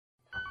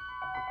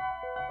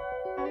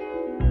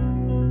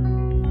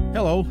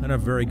Hello, and a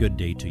very good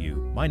day to you.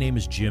 My name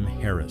is Jim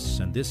Harris,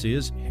 and this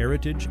is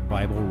Heritage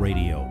Bible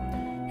Radio.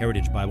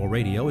 Heritage Bible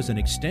Radio is an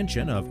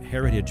extension of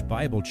Heritage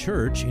Bible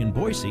Church in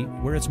Boise,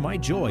 where it's my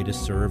joy to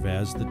serve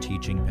as the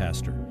teaching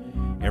pastor.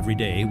 Every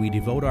day, we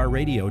devote our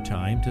radio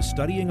time to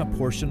studying a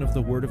portion of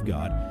the Word of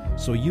God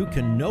so you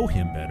can know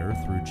Him better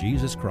through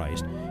Jesus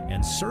Christ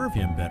and serve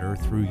Him better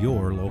through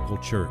your local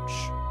church.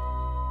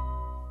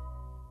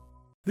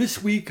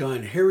 This week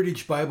on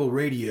Heritage Bible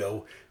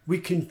Radio, we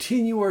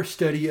continue our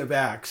study of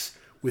Acts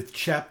with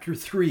chapter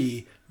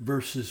 3,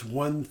 verses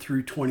 1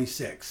 through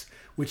 26,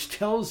 which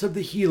tells of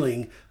the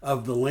healing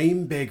of the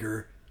lame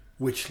beggar,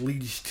 which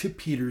leads to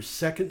Peter's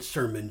second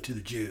sermon to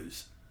the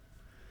Jews.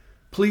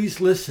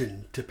 Please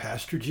listen to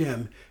Pastor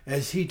Jim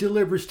as he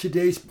delivers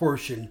today's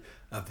portion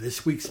of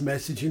this week's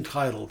message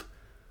entitled,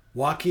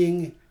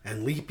 Walking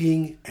and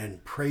Leaping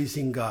and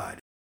Praising God.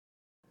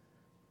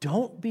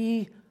 Don't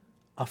be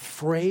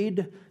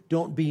afraid,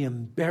 don't be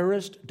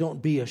embarrassed,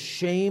 don't be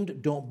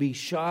ashamed, don't be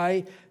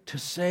shy to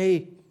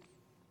say,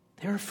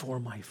 therefore,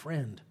 my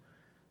friend,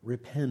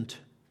 repent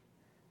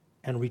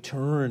and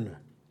return.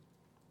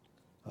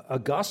 A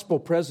gospel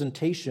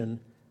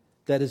presentation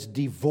that is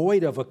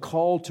devoid of a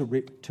call to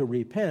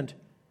repent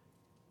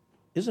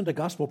isn't a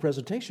gospel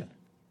presentation.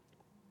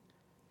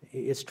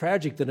 It's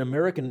tragic that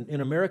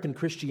in American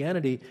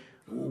Christianity,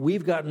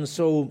 we've gotten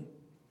so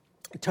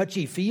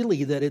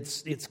touchy-feely that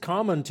it's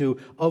common to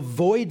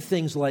avoid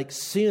things like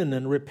sin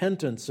and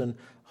repentance and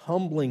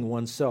humbling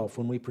oneself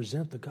when we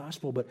present the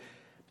gospel, but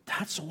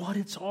that's what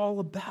it's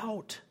all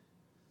about.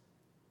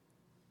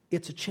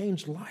 It's a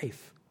changed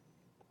life,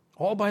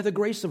 all by the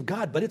grace of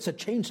God, but it's a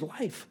changed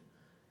life.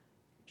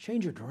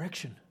 Change your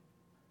direction.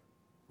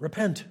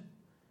 Repent.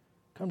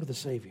 Come to the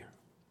Savior.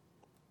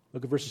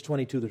 Look at verses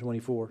 22 to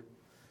 24.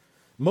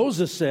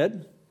 Moses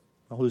said,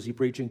 well, who's he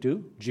preaching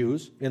to?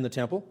 Jews in the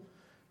temple.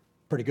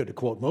 Pretty good to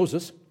quote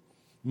Moses.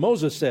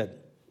 Moses said,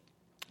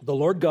 the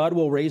Lord God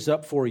will raise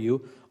up for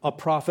you a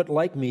prophet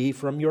like me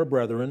from your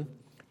brethren.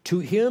 To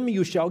him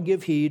you shall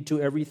give heed to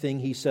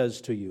everything he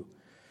says to you.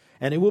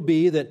 And it will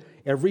be that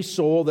every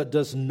soul that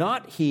does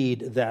not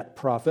heed that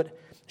prophet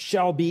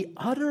shall be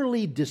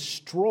utterly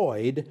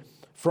destroyed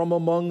from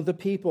among the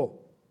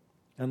people.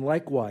 And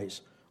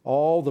likewise,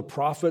 all the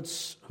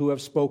prophets who have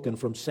spoken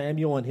from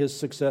Samuel and his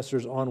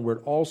successors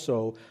onward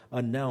also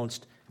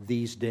announced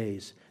these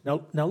days.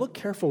 Now look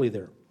carefully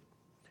there.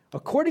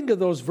 According to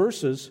those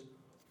verses,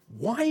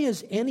 why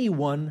is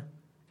anyone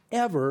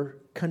ever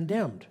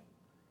condemned?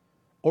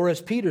 Or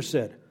as Peter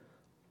said,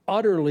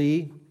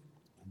 utterly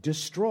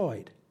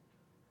destroyed.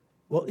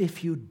 Well,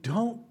 if you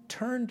don't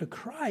turn to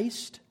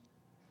Christ,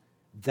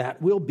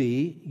 that will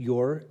be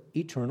your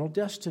eternal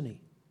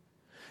destiny.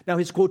 Now,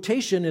 his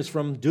quotation is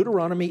from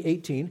Deuteronomy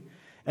 18,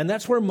 and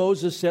that's where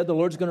Moses said the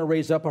Lord's going to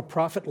raise up a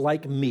prophet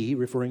like me,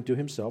 referring to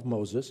himself,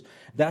 Moses.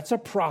 That's a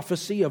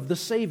prophecy of the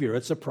Savior.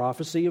 It's a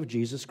prophecy of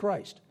Jesus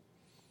Christ.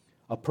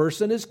 A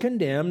person is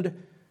condemned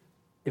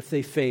if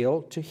they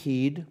fail to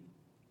heed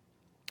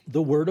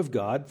the Word of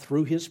God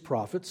through His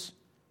prophets,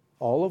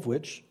 all of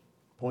which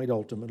point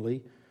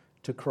ultimately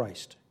to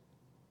Christ.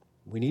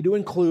 We need to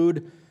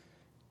include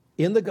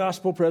in the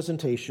gospel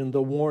presentation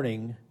the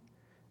warning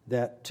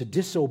that to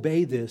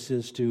disobey this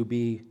is to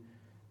be,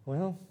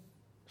 well,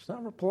 it's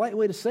not a polite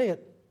way to say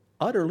it,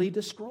 utterly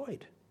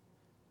destroyed.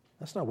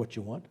 That's not what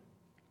you want.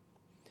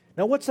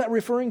 Now, what's that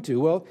referring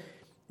to? Well,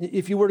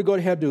 if you were to go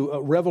ahead to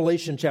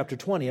Revelation chapter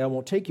 20, I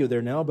won't take you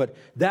there now, but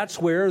that's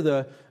where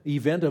the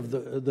event of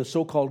the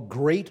so-called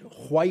Great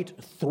White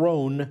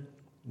Throne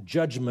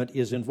judgment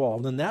is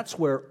involved. And that's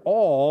where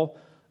all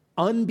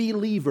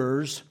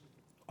unbelievers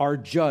are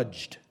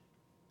judged.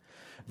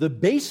 The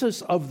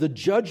basis of the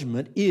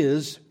judgment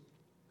is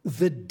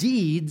the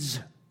deeds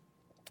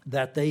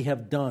that they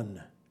have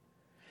done.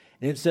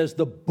 And it says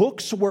the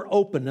books were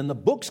opened, and the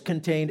books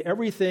contained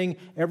everything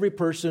every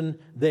person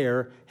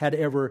there had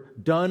ever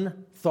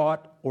done,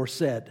 thought, or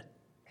said.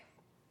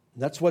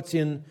 That's what's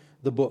in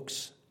the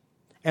books.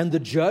 And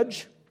the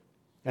judge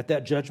at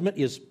that judgment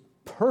is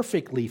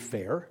perfectly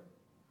fair.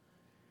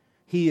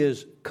 He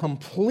is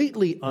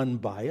completely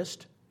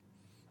unbiased.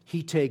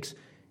 He takes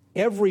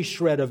every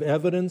shred of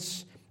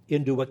evidence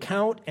into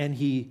account, and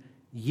he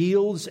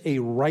yields a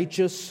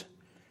righteous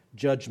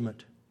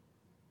judgment.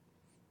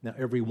 Now,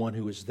 everyone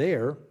who is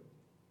there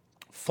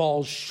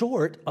falls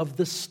short of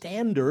the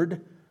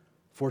standard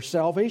for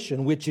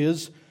salvation, which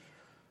is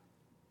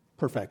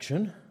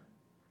perfection.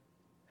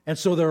 And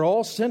so they're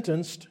all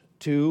sentenced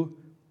to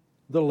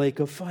the lake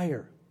of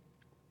fire.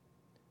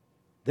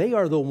 They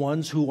are the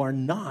ones who are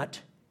not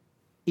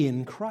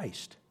in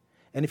Christ.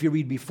 And if you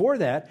read before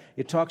that,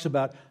 it talks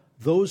about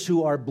those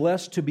who are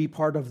blessed to be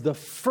part of the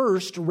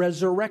first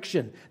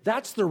resurrection.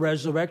 That's the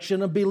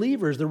resurrection of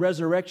believers, the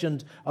resurrection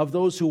of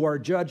those who are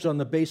judged on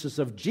the basis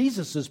of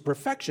Jesus'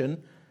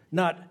 perfection,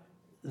 not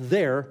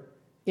their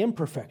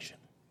imperfection.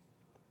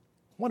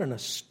 What an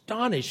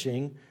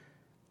astonishing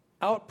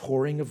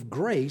outpouring of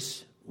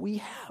grace we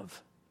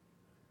have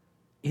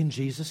in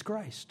Jesus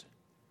Christ.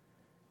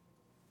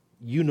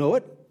 You know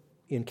it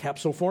in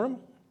capsule form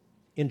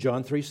in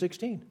John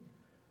 3:16.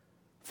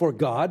 For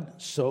God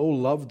so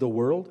loved the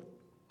world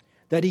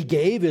that he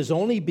gave his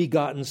only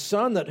begotten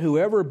Son, that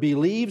whoever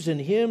believes in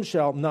him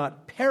shall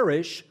not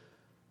perish,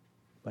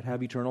 but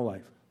have eternal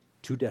life.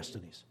 Two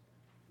destinies.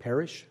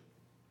 Perish,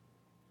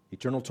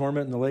 eternal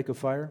torment in the lake of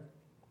fire,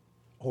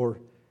 or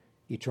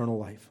eternal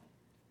life.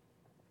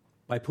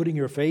 By putting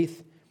your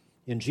faith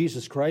in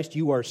Jesus Christ,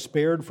 you are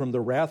spared from the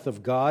wrath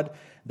of God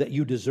that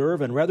you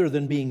deserve, and rather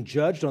than being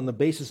judged on the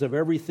basis of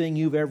everything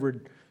you've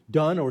ever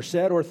done or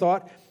said or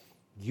thought,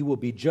 you will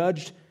be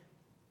judged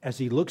as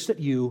he looks at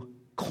you,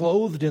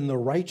 clothed in the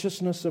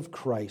righteousness of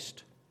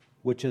Christ,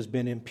 which has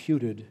been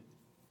imputed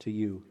to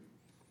you.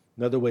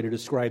 Another way to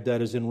describe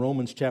that is in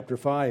Romans chapter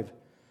 5,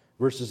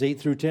 verses 8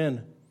 through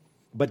 10.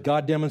 But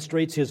God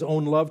demonstrates his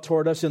own love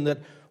toward us in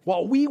that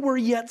while we were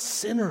yet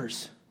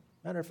sinners,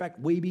 matter of fact,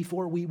 way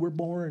before we were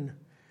born,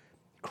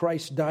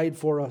 Christ died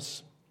for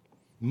us.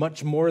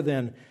 Much more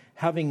than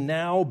having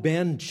now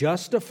been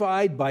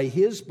justified by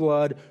his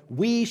blood,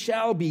 we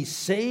shall be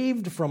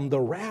saved from the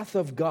wrath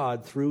of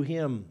God through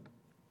him.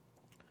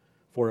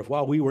 For if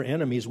while we were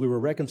enemies, we were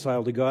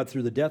reconciled to God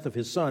through the death of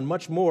his Son,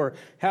 much more,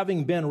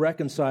 having been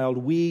reconciled,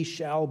 we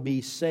shall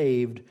be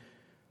saved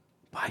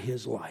by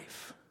his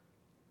life.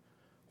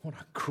 What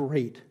a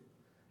great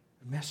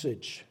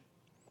message.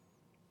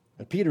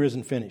 But Peter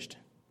isn't finished.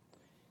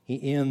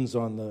 He ends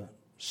on the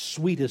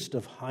sweetest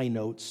of high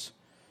notes.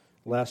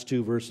 Last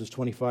two verses,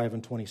 25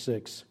 and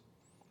 26.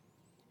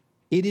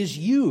 It is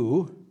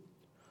you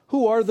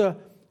who are the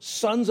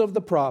sons of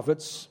the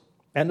prophets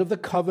and of the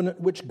covenant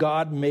which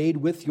God made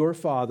with your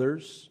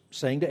fathers,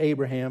 saying to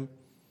Abraham,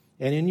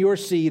 and in your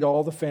seed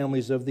all the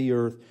families of the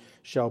earth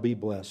shall be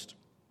blessed.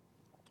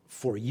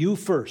 For you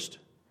first,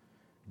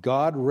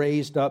 God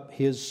raised up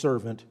his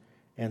servant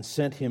and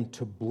sent him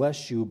to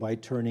bless you by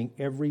turning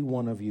every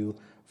one of you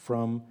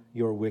from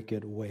your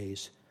wicked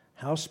ways.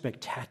 How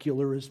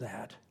spectacular is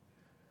that?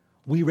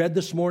 We read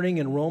this morning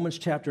in Romans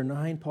chapter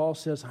 9, Paul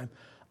says,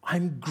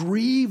 I'm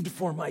grieved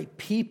for my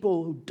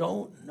people who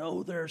don't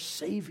know their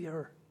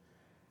Savior.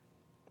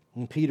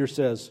 And Peter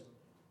says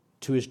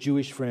to his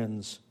Jewish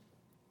friends,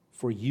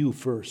 for you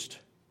first.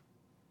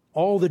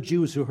 All the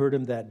Jews who heard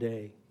him that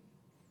day.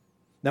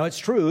 Now it's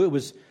true, it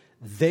was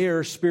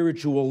their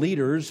spiritual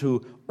leaders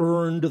who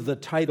earned the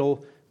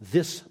title,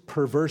 this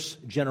perverse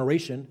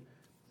generation,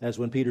 as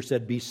when Peter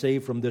said, be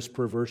saved from this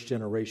perverse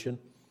generation.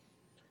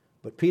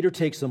 But Peter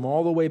takes them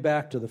all the way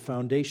back to the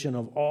foundation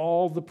of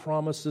all the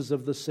promises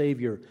of the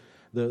Savior.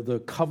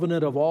 The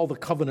covenant of all the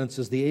covenants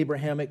is the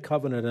Abrahamic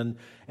covenant. And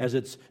as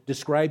it's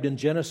described in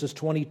Genesis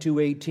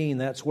 22:18,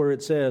 that's where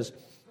it says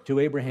to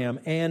Abraham,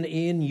 and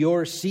in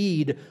your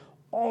seed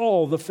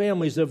all the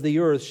families of the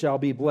earth shall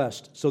be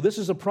blessed. So this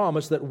is a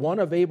promise that one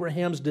of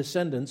Abraham's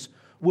descendants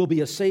will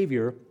be a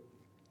Savior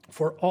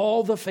for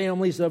all the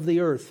families of the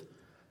earth.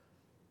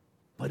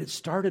 But it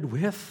started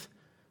with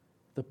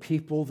the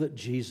people that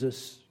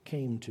Jesus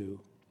came to.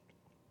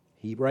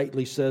 He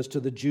rightly says to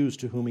the Jews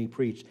to whom he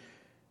preached,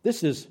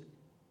 this is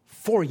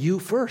for you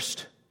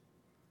first.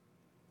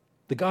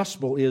 The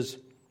gospel is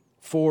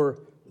for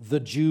the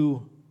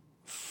Jew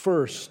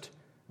first,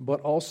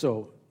 but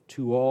also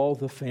to all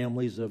the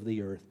families of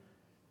the earth.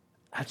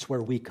 That's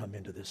where we come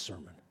into this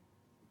sermon.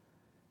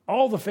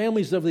 All the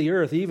families of the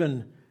earth,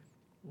 even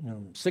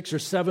 6,000 or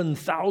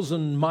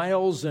 7,000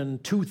 miles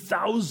and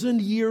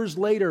 2,000 years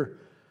later,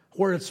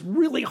 where it's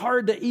really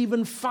hard to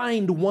even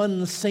find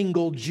one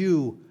single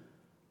Jew,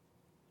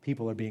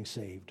 people are being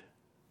saved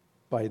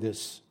by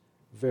this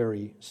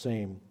very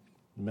same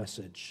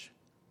message.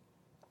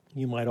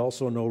 You might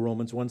also know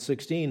Romans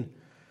 1:16.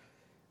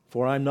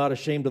 For I'm not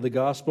ashamed of the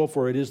gospel,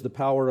 for it is the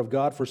power of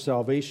God for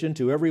salvation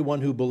to everyone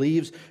who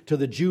believes, to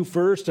the Jew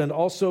first and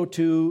also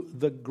to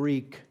the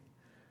Greek.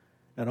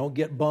 And don't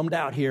get bummed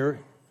out here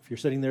if you're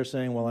sitting there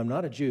saying, well, I'm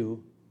not a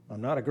Jew,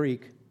 I'm not a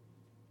Greek,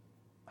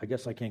 I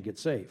guess I can't get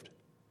saved.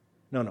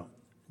 No.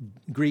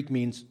 Greek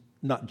means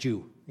not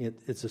Jew.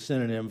 It's a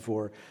synonym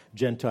for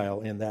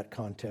Gentile in that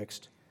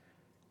context.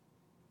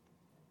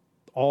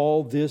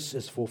 All this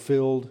is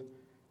fulfilled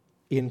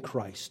in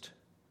Christ,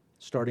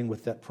 starting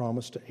with that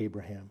promise to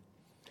Abraham.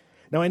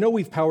 Now, I know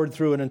we've powered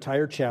through an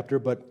entire chapter,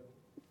 but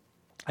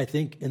I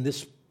think in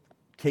this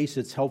case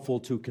it's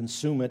helpful to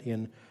consume it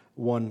in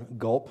one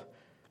gulp.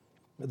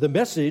 The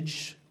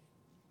message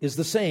is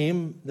the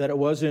same that it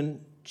was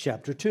in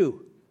chapter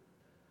 2.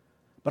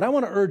 But I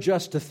want to urge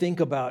us to think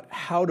about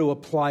how to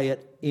apply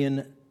it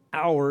in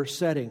our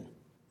setting.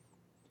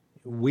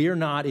 We're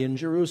not in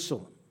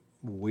Jerusalem.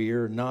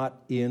 We're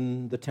not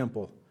in the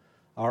temple.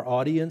 Our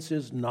audience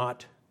is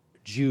not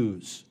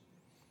Jews.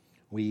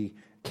 We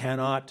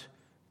cannot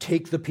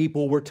take the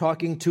people we're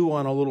talking to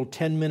on a little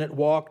 10-minute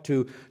walk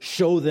to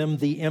show them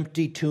the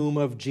empty tomb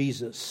of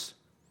Jesus.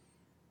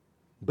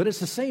 But it's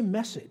the same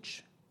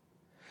message.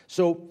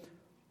 So,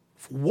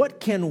 what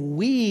can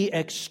we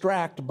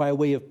extract by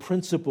way of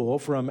principle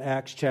from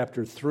Acts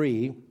chapter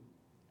 3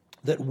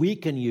 that we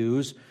can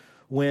use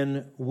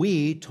when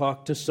we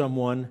talk to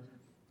someone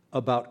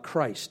about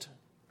Christ?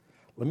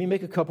 Let me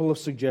make a couple of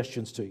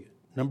suggestions to you.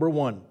 Number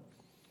one,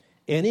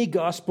 Any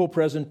gospel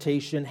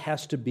presentation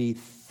has to be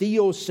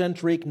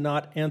theocentric,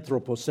 not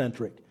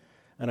anthropocentric.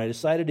 And I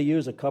decided to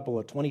use a couple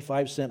of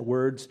 25-cent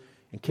words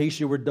in case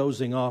you were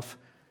dozing off.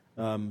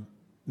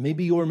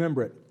 Maybe you'll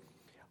remember it.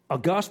 A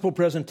gospel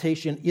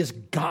presentation is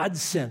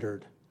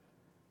God-centered,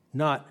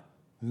 not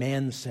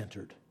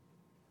man-centered.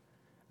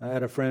 I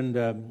had a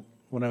friend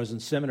when I was in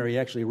seminary. He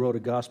actually wrote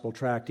a gospel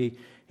tract.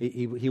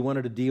 He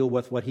wanted to deal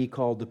with what he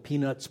called the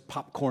peanuts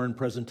popcorn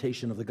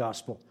presentation of the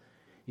gospel.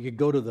 You could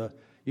go to the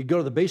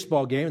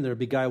baseball game, and there'd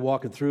be a guy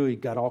walking through. He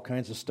got all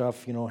kinds of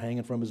stuff,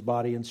 hanging from his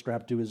body and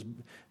strapped to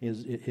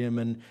him.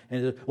 And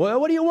well,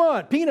 what do you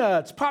want?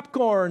 Peanuts,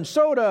 popcorn,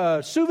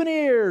 soda,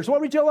 souvenirs.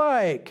 What would you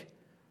like?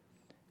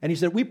 And he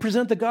said, we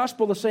present the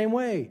gospel the same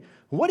way.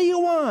 What do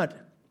you want?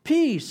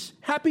 Peace,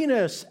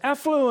 happiness,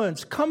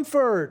 affluence,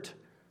 comfort.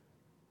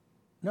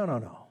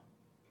 No.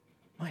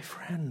 My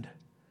friend,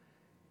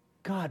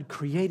 God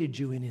created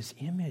you in His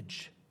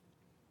image.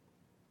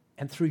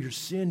 And through your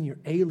sin, you're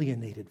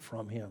alienated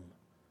from Him.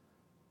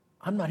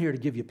 I'm not here to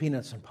give you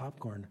peanuts and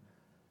popcorn.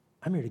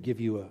 I'm here to give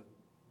you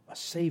a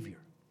Savior.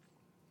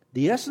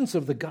 The essence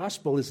of the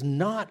gospel is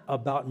not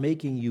about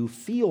making you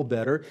feel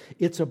better.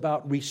 It's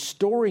about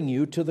restoring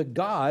you to the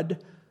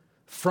God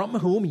from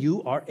whom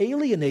you are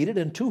alienated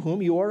and to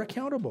whom you are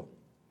accountable.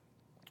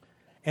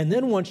 And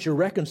then once you're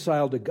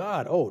reconciled to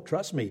God,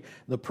 trust me,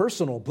 the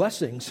personal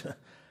blessings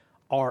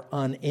are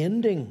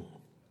unending.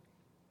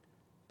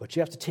 But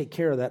you have to take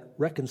care of that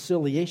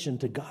reconciliation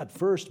to God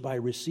first by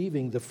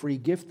receiving the free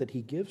gift that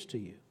He gives to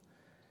you.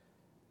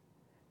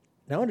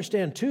 Now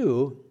understand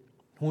too,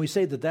 when we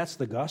say that that's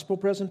the gospel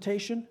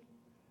presentation,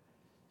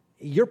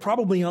 you're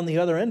probably on the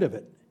other end of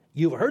it.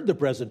 You've heard the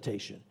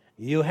presentation.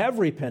 You have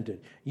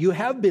repented. You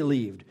have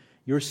believed.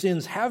 Your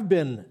sins have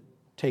been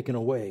taken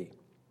away.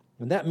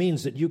 And that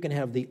means that you can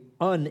have the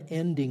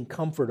unending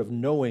comfort of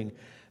knowing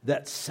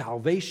that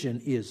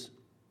salvation is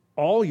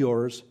all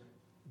yours,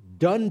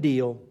 done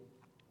deal,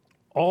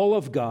 all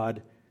of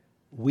God.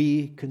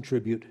 We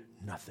contribute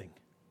nothing.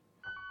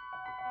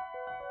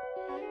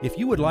 If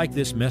you would like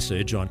this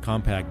message on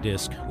compact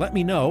disc, let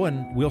me know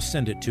and we'll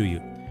send it to you.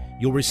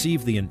 You'll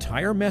receive the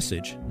entire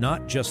message,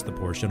 not just the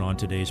portion on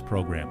today's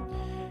program.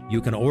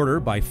 You can order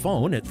by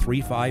phone at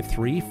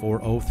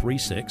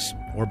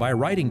 353-4036 or by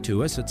writing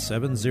to us at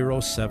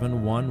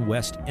 7071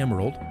 West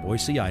Emerald,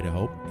 Boise,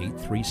 Idaho,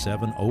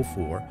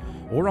 83704,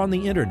 or on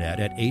the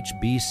internet at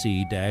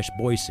hbc-boise.org.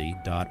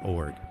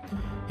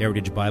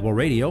 Heritage Bible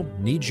Radio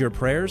needs your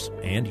prayers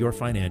and your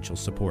financial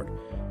support.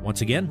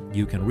 Once again,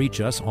 you can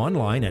reach us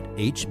online at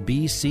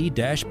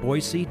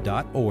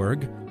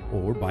hbc-boise.org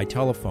or by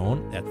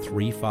telephone at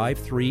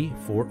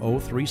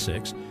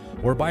 353-4036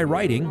 or by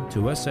writing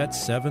to us at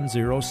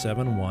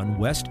 7071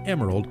 West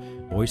Emerald,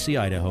 Boise,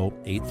 Idaho,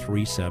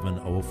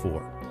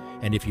 83704.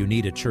 And if you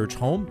need a church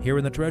home here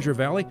in the Treasure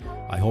Valley,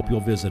 I hope you'll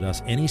visit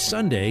us any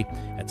Sunday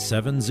at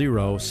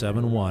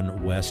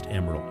 7071 West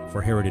Emerald.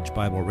 For Heritage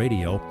Bible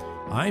Radio,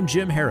 I'm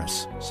Jim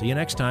Harris. See you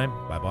next time.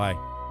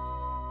 Bye-bye.